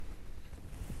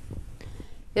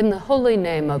In the holy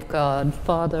name of God,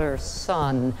 Father,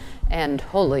 Son, and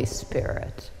Holy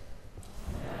Spirit.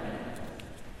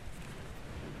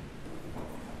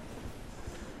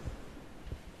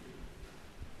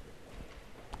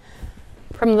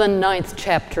 From the 9th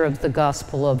chapter of the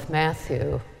Gospel of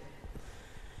Matthew.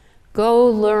 Go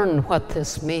learn what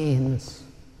this means.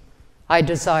 I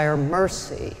desire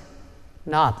mercy,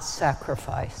 not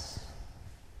sacrifice.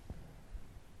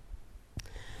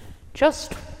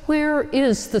 Just where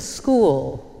is the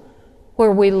school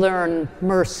where we learn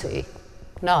mercy,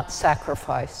 not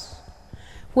sacrifice?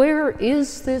 Where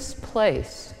is this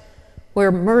place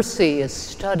where mercy is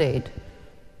studied,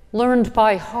 learned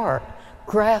by heart,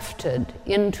 grafted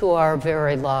into our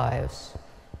very lives?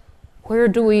 Where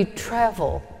do we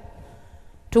travel?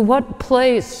 To what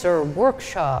place or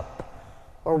workshop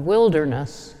or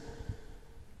wilderness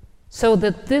so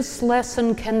that this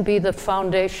lesson can be the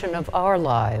foundation of our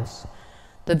lives,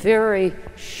 the very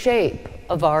shape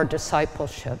of our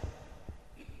discipleship?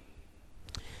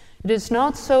 It is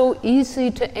not so easy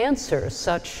to answer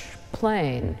such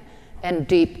plain and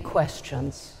deep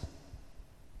questions.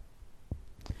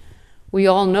 We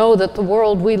all know that the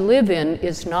world we live in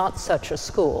is not such a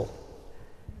school.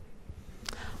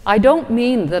 I don't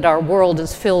mean that our world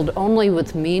is filled only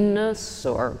with meanness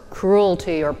or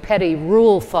cruelty or petty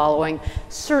rule following.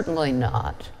 Certainly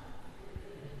not.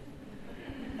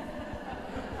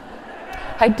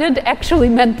 I did actually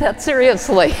meant that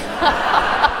seriously.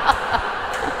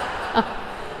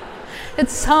 It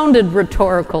sounded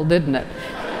rhetorical, didn't it?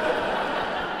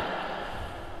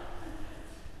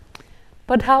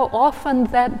 But how often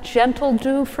that gentle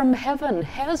dew from heaven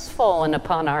has fallen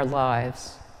upon our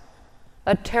lives.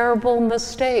 A terrible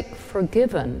mistake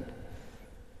forgiven,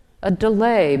 a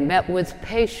delay met with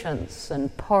patience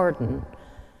and pardon,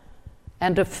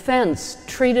 and offense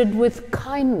treated with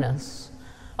kindness,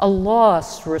 a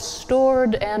loss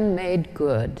restored and made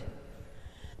good.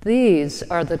 These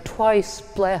are the twice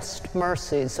blessed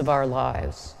mercies of our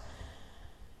lives,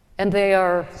 and they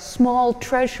are small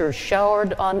treasures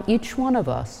showered on each one of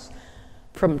us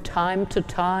from time to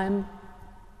time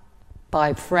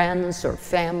by friends or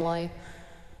family,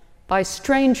 by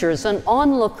strangers and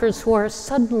onlookers who are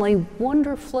suddenly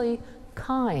wonderfully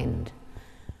kind.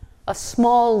 A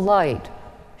small light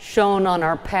shone on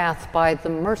our path by the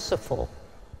merciful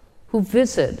who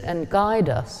visit and guide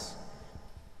us,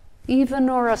 even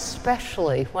or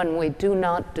especially when we do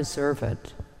not deserve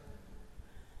it.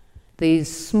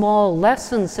 These small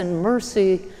lessons in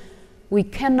mercy we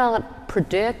cannot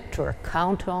predict or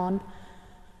count on,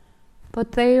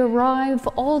 but they arrive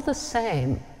all the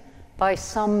same by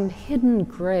some hidden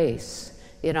grace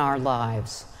in our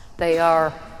lives. They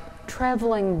are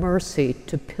traveling mercy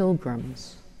to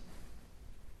pilgrims.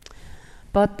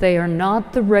 But they are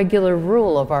not the regular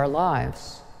rule of our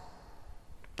lives.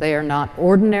 They are not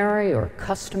ordinary or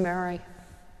customary.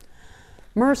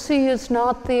 Mercy is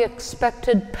not the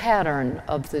expected pattern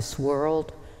of this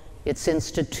world, its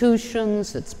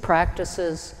institutions, its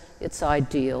practices, its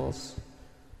ideals.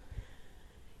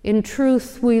 In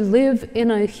truth, we live in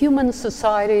a human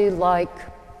society like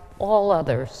all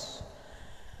others,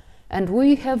 and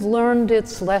we have learned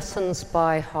its lessons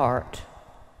by heart.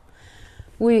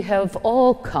 We have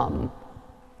all come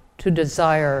to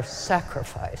desire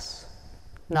sacrifice,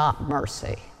 not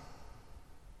mercy.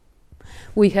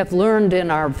 We have learned in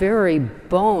our very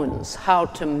bones how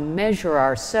to measure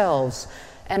ourselves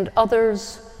and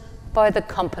others by the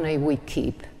company we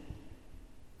keep.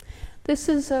 This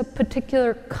is a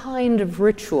particular kind of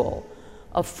ritual,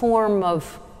 a form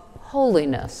of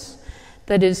holiness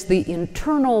that is the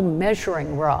internal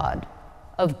measuring rod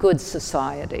of good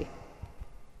society.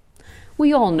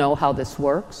 We all know how this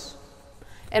works,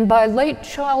 and by late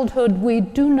childhood, we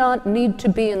do not need to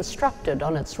be instructed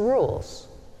on its rules.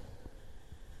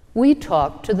 We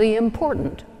talk to the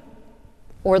important,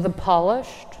 or the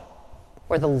polished,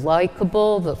 or the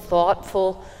likable, the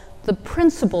thoughtful, the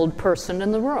principled person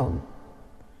in the room.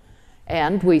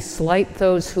 And we slight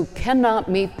those who cannot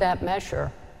meet that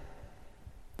measure,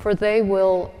 for they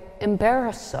will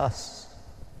embarrass us.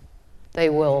 They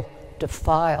will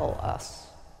defile us.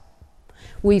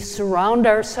 We surround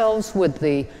ourselves with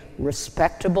the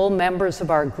respectable members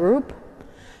of our group,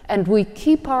 and we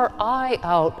keep our eye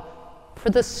out for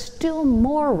the still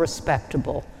more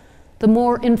respectable, the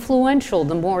more influential,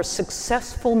 the more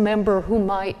successful member who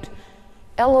might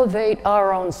elevate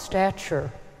our own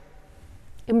stature,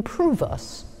 improve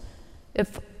us,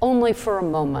 if only for a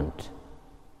moment.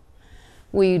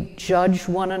 We judge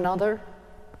one another,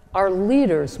 our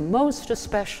leaders most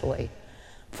especially,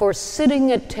 for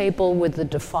sitting at table with the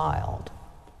defiled,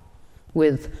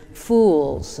 with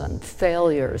fools and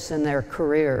failures in their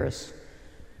careers,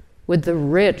 with the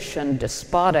rich and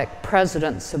despotic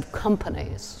presidents of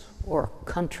companies or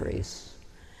countries,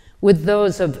 with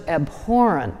those of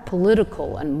abhorrent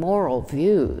political and moral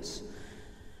views,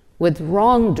 with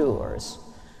wrongdoers,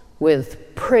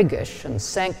 with priggish and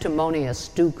sanctimonious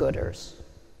do-gooders.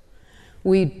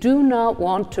 We do not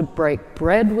want to break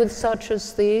bread with such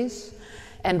as these,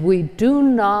 and we do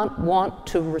not want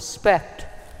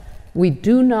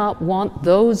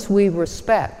those we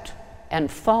respect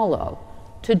and follow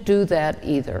to do that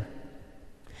either.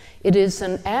 It is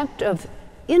an act of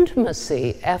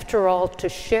intimacy, after all, to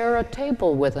share a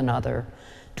table with another,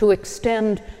 to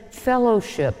extend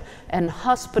fellowship and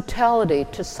hospitality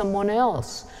to someone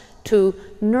else, to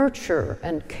nurture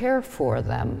and care for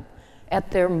them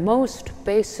at their most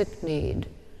basic need,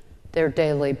 their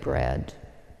daily bread.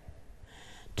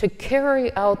 To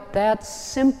carry out that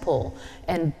simple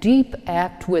and deep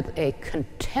act with a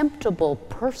contemptible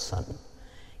person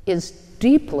is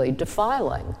deeply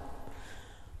defiling,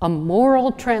 a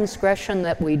moral transgression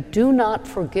that we do not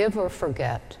forgive or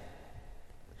forget.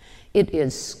 It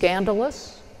is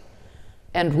scandalous,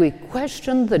 and we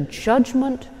question the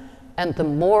judgment and the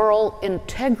moral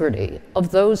integrity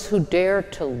of those who dare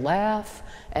to laugh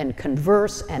and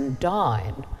converse and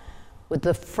dine with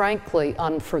the frankly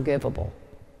unforgivable.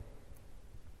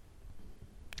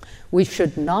 We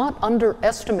should not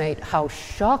underestimate how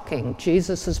shocking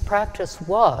Jesus' practice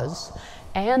was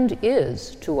and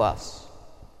is to us.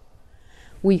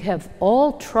 We have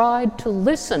all tried to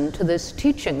listen to this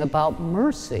teaching about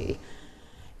mercy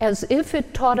as if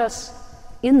it taught us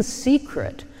in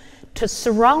secret to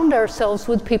surround ourselves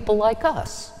with people like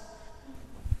us,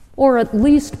 or at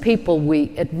least people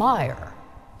we admire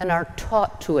and are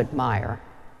taught to admire.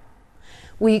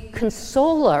 We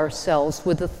console ourselves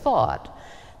with the thought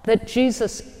that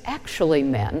Jesus actually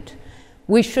meant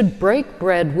we should break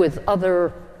bread with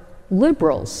other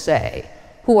liberals, say,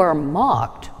 who are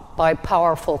mocked by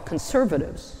powerful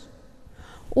conservatives,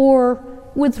 or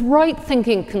with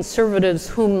right-thinking conservatives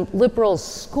whom liberals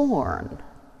scorn,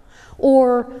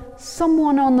 or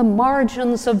someone on the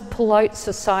margins of polite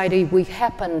society we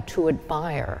happen to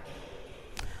admire.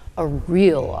 A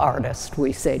real artist,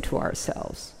 we say to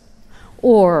ourselves,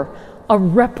 or a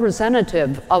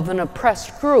representative of an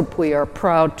oppressed group we are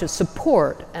proud to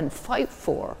support and fight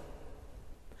for.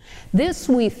 This,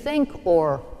 we think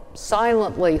or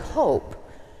silently hope,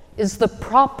 is the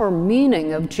proper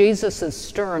meaning of Jesus'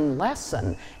 stern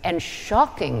lesson and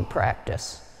shocking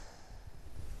practice,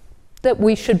 that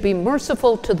we should be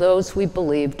merciful to those we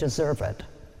believe deserve it.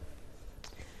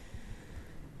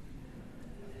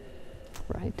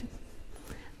 Right?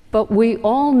 But we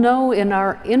all know in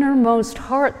our innermost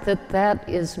heart that that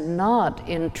is not,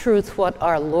 in truth, what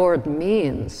our Lord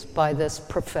means by this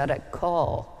prophetic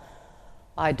call.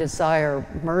 I desire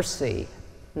mercy,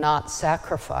 not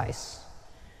sacrifice.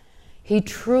 He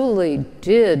truly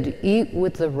did eat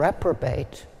with the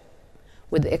reprobate,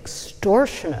 with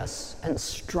extortionists and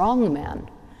strongmen,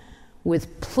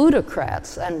 with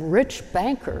plutocrats and rich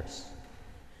bankers.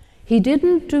 He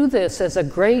didn't do this as a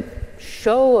great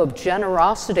show of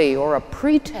generosity or a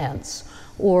pretense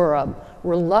or a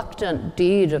reluctant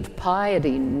deed of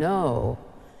piety. No.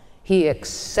 He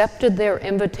accepted their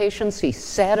invitations, he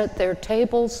sat at their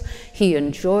tables, he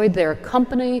enjoyed their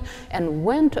company, and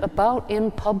went about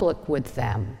in public with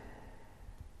them.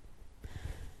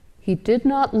 He did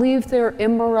not leave their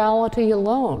immorality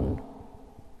alone,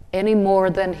 any more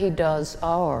than he does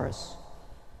ours.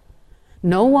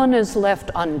 No one is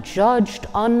left unjudged,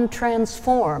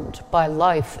 untransformed by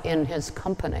life in his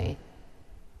company.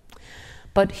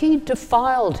 But he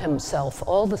defiled himself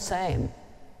all the same.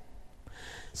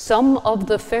 Some of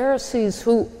the Pharisees,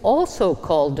 who also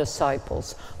called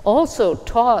disciples, also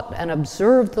taught and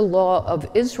observed the law of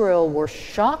Israel, were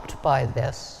shocked by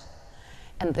this,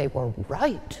 and they were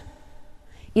right.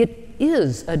 It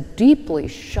is a deeply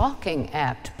shocking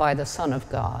act by the Son of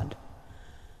God.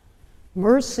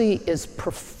 Mercy is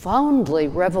profoundly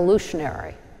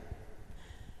revolutionary,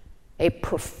 a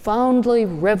profoundly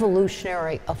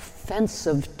revolutionary,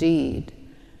 offensive deed.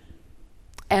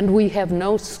 And we have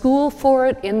no school for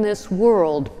it in this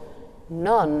world,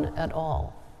 none at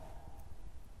all.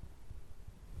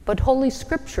 But Holy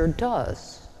Scripture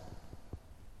does.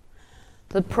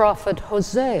 The prophet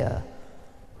Hosea,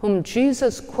 whom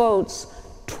Jesus quotes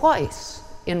twice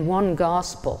in one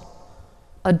gospel,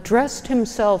 addressed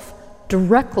himself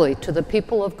directly to the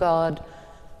people of God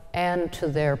and to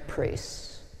their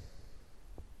priests.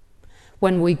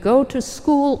 When we go to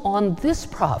school on this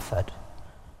prophet,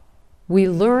 we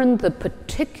learn the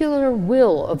particular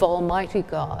will of Almighty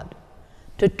God,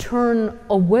 to turn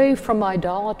away from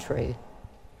idolatry,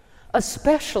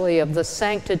 especially of the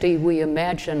sanctity we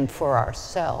imagine for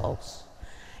ourselves,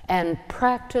 and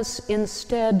practice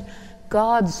instead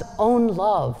God's own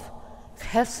love,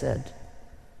 chesed,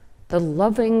 the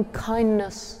loving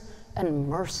kindness and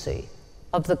mercy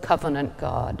of the covenant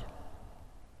God.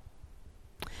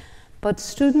 But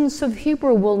students of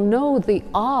Hebrew will know the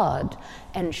odd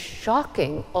and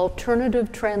shocking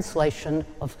alternative translation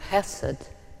of chesed.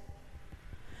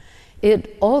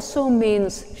 It also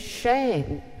means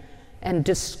shame and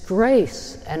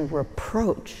disgrace and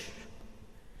reproach.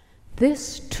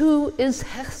 This too is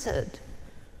chesed,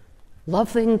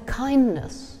 loving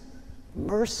kindness,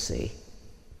 mercy.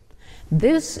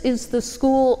 This is the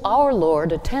school our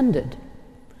Lord attended,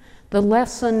 the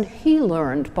lesson he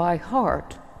learned by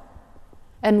heart,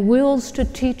 and wills to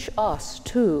teach us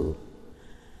too.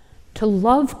 To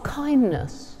love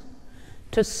kindness,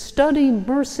 to study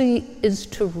mercy is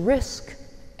to risk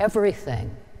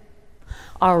everything.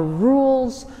 Our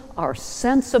rules, our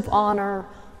sense of honor,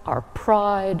 our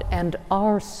pride, and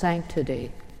our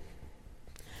sanctity.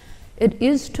 It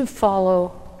is to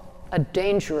follow a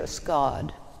dangerous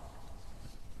God.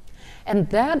 And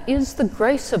that is the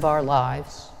grace of our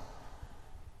lives,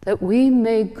 that we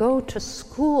may go to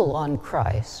school on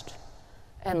Christ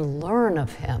and learn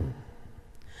of him.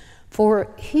 For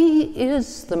he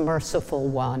is the merciful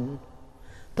one,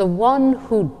 the one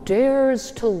who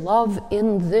dares to love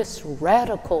in this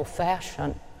radical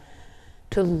fashion,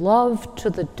 to love to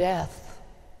the death.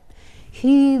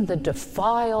 He, the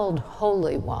defiled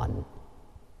Holy One.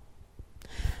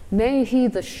 May he,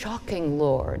 the shocking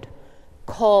Lord,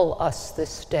 call us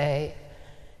this day,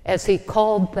 as he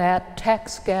called that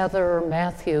tax gatherer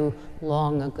Matthew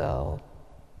long ago.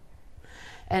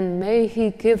 And may he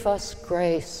give us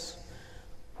grace,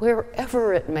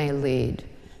 wherever it may lead,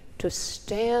 to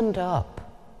stand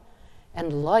up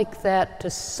and, like that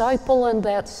disciple and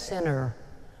that sinner,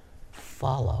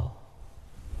 follow.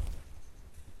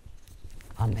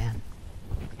 Amen.